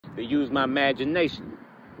to use my imagination.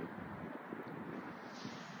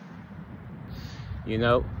 You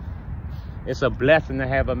know, it's a blessing to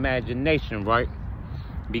have imagination, right?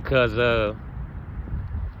 Because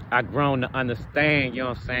I've grown to understand, you know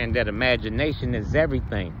what I'm saying, that imagination is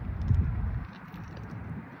everything.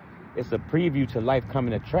 It's a preview to life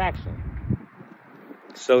coming attraction.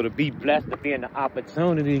 So to be blessed to be in the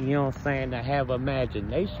opportunity, you know what I'm saying, to have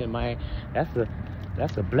imagination, man, that's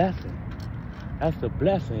a blessing. That's a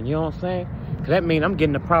blessing, you know what I'm saying? Because that means I'm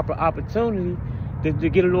getting the proper opportunity to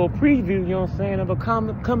get a little preview, you know what I'm saying, of a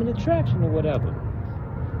coming attraction or whatever.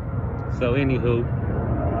 So anywho,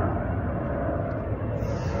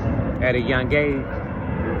 at a young age,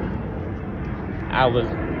 I was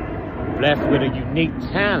blessed with a unique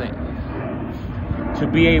talent to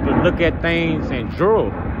be able to look at things and draw.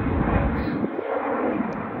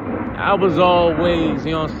 I was always,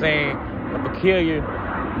 you know what I'm saying, a peculiar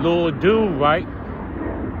little dude, right?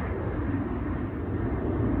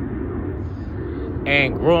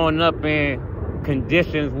 And growing up in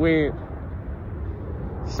conditions where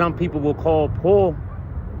some people will call poor,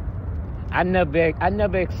 I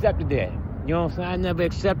never accepted that. You know what I'm saying? I never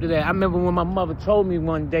accepted that. I remember when my mother told me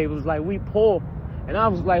one day, it was like, we poor. And I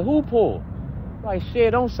was like, who poor? Like,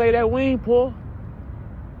 shit, don't say that, we ain't poor.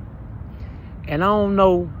 And I don't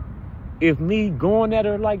know if me going at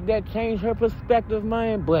her like that changed her perspective,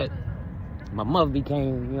 man, but my mother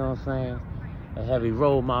became, you know what I'm saying, a heavy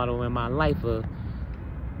role model in my life of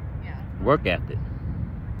work ethic.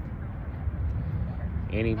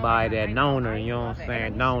 Anybody that known her, you know what I'm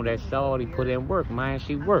saying, known that shorty put in work, man.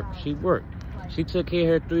 She worked. She took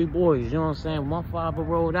care of her 3 boys, you know what I'm saying. When my father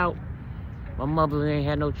rolled out, my mother ain't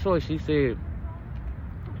had no choice. She said,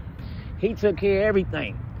 he took care of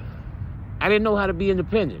everything. I didn't know how to be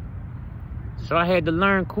independent. So I had to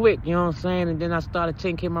learn quick, you know what I'm saying, and then I started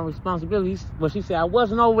taking care of my responsibilities. But she said, I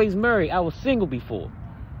wasn't always married. I was single before.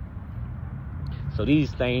 So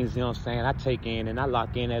these things, you know what I'm saying, I take in and I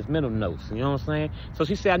lock in as mental notes, you know what I'm saying? So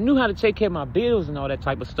she said, I knew how to take care of my bills and all that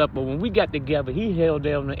type of stuff, but when we got together, he held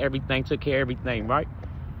down to everything, took care of everything, right?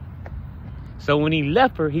 So when he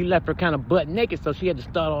left her kind of butt naked, so she had to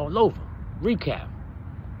start all over. Recap.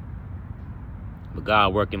 But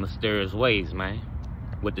God worked in mysterious ways, man.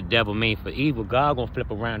 What the devil mean for evil, God gonna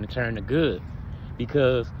flip around and turn to good.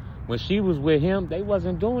 Because when she was with him, they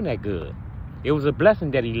wasn't doing that good. It was a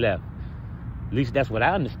blessing that he left. At least that's what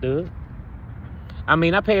I understood. I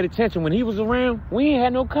mean, I paid attention. When he was around, we ain't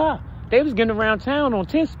had no car. They was getting around town on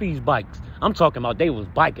 10-speed bikes. I'm talking about they was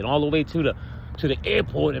biking all the way to the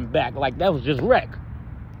airport and back. Like, that was just wreck.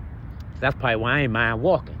 So that's probably why I ain't mind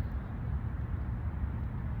walking.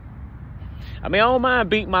 I mean, I don't mind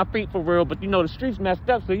beating my feet for real, but you know, the streets messed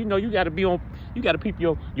up, so you know, you gotta peep your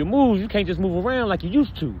moves. You can't just move around like you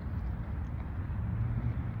used to.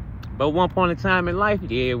 But one point in time in life,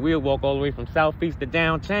 yeah, we'll walk all the way from Southeast to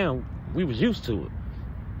downtown. We was used to it.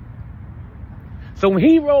 So when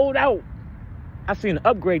he rolled out, I seen an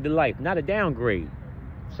upgrade to life, not a downgrade.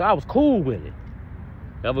 So I was cool with it.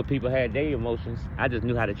 Other people had their emotions. I just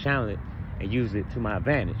knew how to channel it and use it to my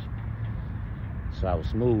advantage. So I was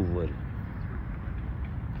smooth with it.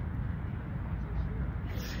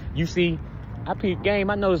 You see, I peeped game.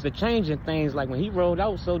 I noticed the change in things. Like when he rolled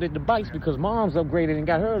out, so did the bikes, because Mom's upgraded and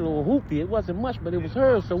got her a little hoopty. It wasn't much, but it was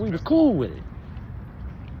hers, so we was cool with it.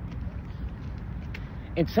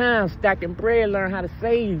 In time, stacking bread, learned how to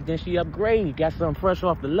save. Then she upgraded, got something fresh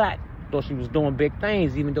off the lot. Thought she was doing big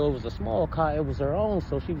things, even though it was a small car. It was her own,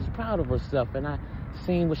 so she was proud of herself, and I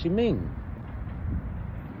seen what she mean.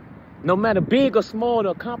 No matter big or small the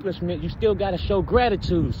accomplishment, you still got to show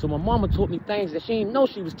gratitude. So my mama taught me things that she didn't know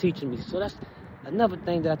she was teaching me. So that's another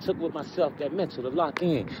thing that I took with myself, that mental, to lock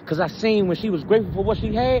in. Because I seen when she was grateful for what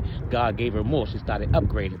she had, God gave her more. She started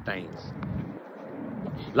upgrading things.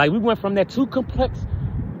 Like we went from that 2-complex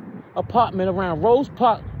apartment around Rose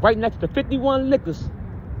Park, right next to 51 Liquors.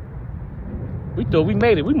 We thought we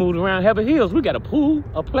made it. We moved around Heather Hills. We got a pool,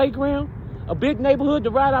 a playground, a big neighborhood to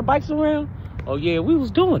ride our bikes around. Oh yeah, we was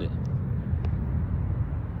doing it.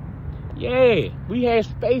 Yeah, we had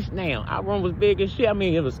space now. Our room was big as shit. I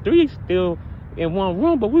mean, it was 3 still in one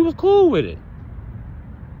room, but we was cool with it.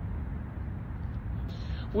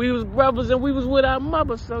 We was brothers and we was with our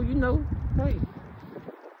mother, so, you know, hey.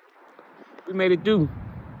 We made it do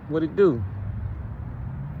what it do.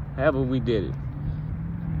 However we did it.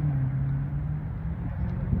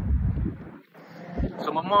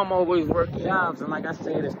 So my mom always worked jobs, and like I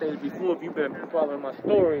said and stated before, if you've been following my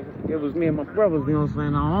story, it was me and my brothers, you know what I'm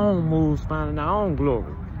saying, our own moves, finding our own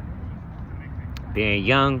glory. Being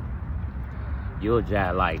young, you'll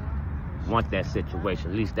just like want that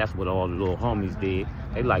situation. At least that's what all the little homies did.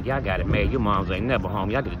 They like, y'all got it made. Your moms ain't never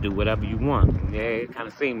home. Y'all get to do whatever you want. Yeah, it kind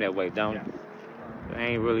of seemed that way, don't it? It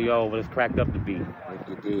ain't really all what it's cracked up to be, if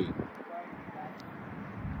you did.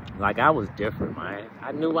 Like, I was different, man.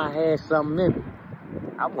 I knew I had something in me.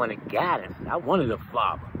 I wanted guidance. I wanted a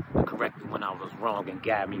father to correct me when I was wrong and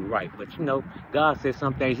guide me right. But, you know, God said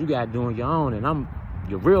some things you got to do on your own, and I'm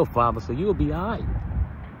your real father, so you'll be all right.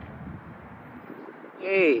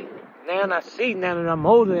 Yeah, now I see, now that I'm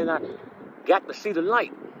older, and I got to see the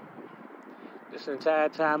light. This entire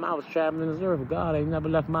time I was traveling this earth, God ain't never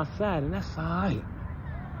left my side, and that's all right.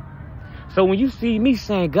 So when you see me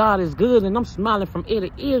saying God is good and I'm smiling from ear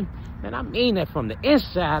to ear, man, I mean that from the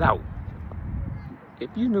inside out.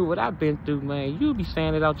 If you knew what I've been through, man, you'd be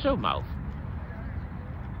saying it out your mouth.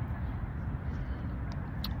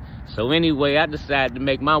 So anyway, I decided to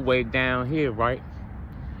make my way down here, right?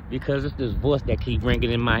 Because it's this voice that keep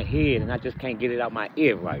ringing in my head and I just can't get it out my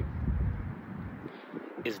ear right.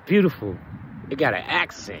 It's beautiful. It got an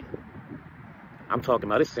accent. I'm talking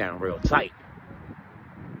about it sound real tight.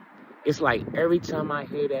 It's like every time I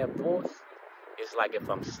hear that voice, it's like if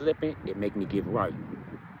I'm slipping, it make me get right.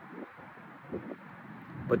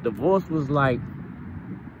 But the voice was like,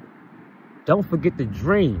 don't forget the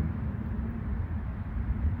dream.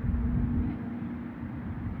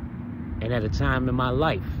 And at a time in my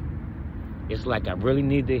life, it's like I really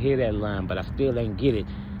need to hear that line, but I still ain't get it.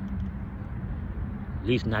 At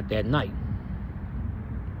least not that night.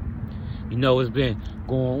 You know, it's been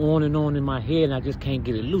going on and on in my head, and I just can't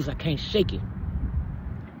get it loose. I can't shake it.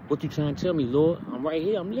 What you trying to tell me, Lord? I'm right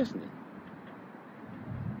here. I'm listening.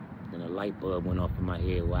 Then a light bulb went off in my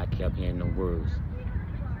head while I kept hearing them words.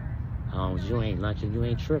 Holmes, you ain't lunching. You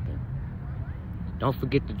ain't tripping. Don't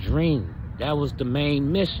forget the dream. That was the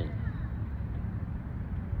main mission.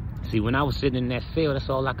 See, when I was sitting in that cell, that's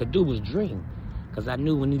all I could do was dream. Because I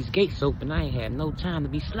knew when these gates opened, I ain't had no time to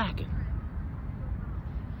be slacking.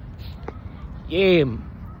 Yeah,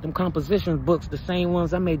 them composition books, the same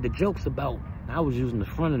ones I made the jokes about, I was using the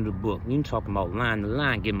front of the book. You talking about line to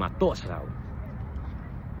line, getting my thoughts out.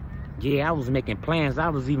 Yeah, I was making plans. I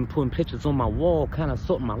was even putting pictures on my wall, kind of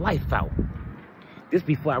sorting my life out. This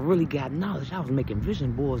before I really got knowledge. I was making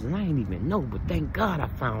vision boards and I didn't even know, but thank God I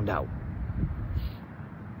found out.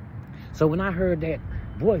 So when I heard that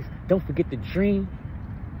voice, don't forget the dream,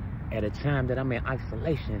 at a time that I'm in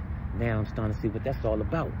isolation, now I'm starting to see what that's all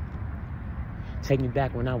about. Take me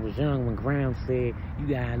back when I was young, when Graham said, you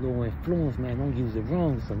got a little influence, man, don't use it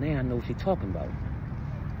wrong. So now I know what she's talking about.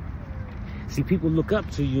 See, people look up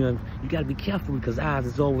to you, and you got to be careful because eyes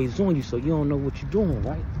is always on you, so you don't know what you're doing,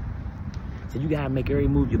 right? So you got to make every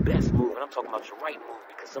move your best move, and I'm talking about your right move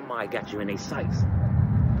because somebody got you in their sights.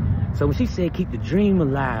 So when she said keep the dream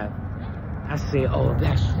alive, I said, oh,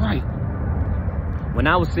 that's right. When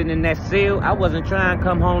I was sitting in that cell, I wasn't trying to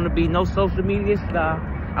come home to be no social media star.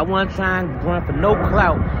 I wasn't trying to run for no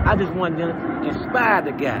clout. I just wanted to inspire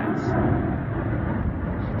the guys.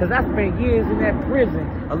 Because I spent years in that prison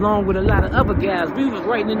along with a lot of other guys. We was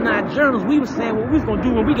writing in our journals. We was saying what we was going to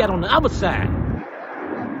do when we got on the other side.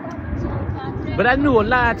 But I knew a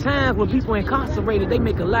lot of times when people incarcerated, they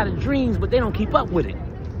make a lot of dreams, but they don't keep up with it.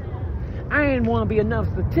 I ain't want to be enough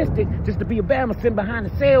statistic just to be a Bama sitting behind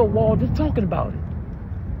the cell wall just talking about it.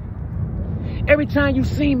 Every time you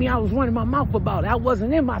see me, I was running my mouth about it. I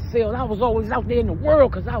wasn't in my cell. I was always out there in the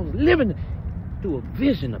world because I was living through a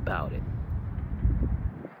vision about it.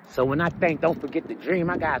 So when I think, don't forget the dream,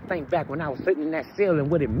 I got to think back when I was sitting in that cell and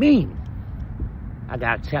what it means. I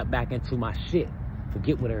got to tap back into my shit.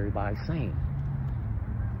 Forget what everybody's saying.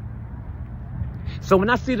 So when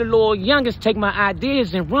I see the little youngest take my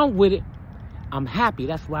ideas and run with it, I'm happy.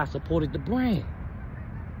 That's why I supported the brand.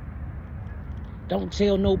 Don't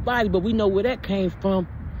tell nobody, but we know where that came from.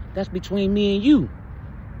 That's between me and you.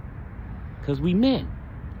 Because we men.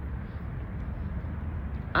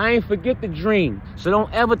 I ain't forget the dream. So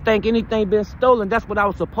don't ever think anything been stolen. That's what I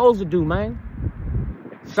was supposed to do, man.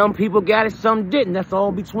 Some people got it, some didn't. That's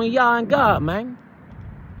all between y'all and God, man.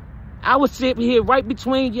 I was sitting here right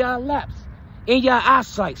between y'all laps. In y'all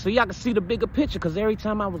eyesight. So y'all can see the bigger picture. Because every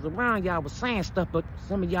time I was around, y'all was saying stuff, but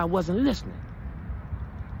some of y'all wasn't listening.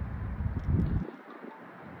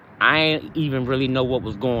 I ain't even really know what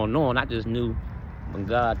was going on. I just knew when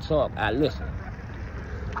God talked, I listened.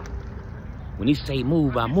 When he say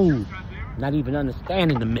move, I move. Not even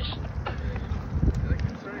understanding the mission.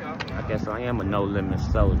 I guess I am a no-limit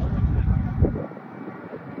soldier.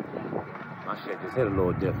 My shit just hit a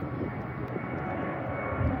little different.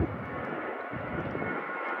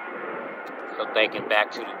 So thinking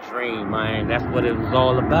back to the dream, man, that's what it was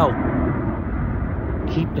all about.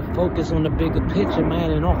 Keep the focus on the bigger picture,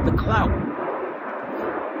 man, and off the clout.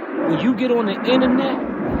 when you get on the internet,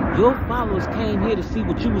 your followers came here to see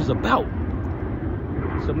what you was about.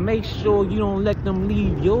 So make sure you don't let them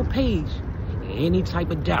leave your page in any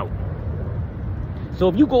type of doubt. So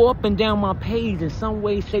if you go up and down my page in some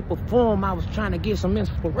way, shape, or form, I was trying to get some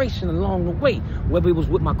inspiration along the way, whether it was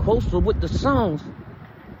with my quotes or with the songs.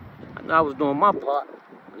 I know I was doing my part.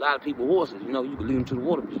 A lot of people horses, you know, you can lead them to the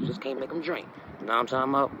water, but you just can't make them drink. You know what I'm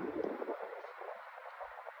talking about?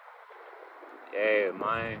 Yeah,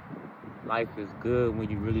 man. Life is good when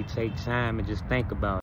you really take time and just think about it.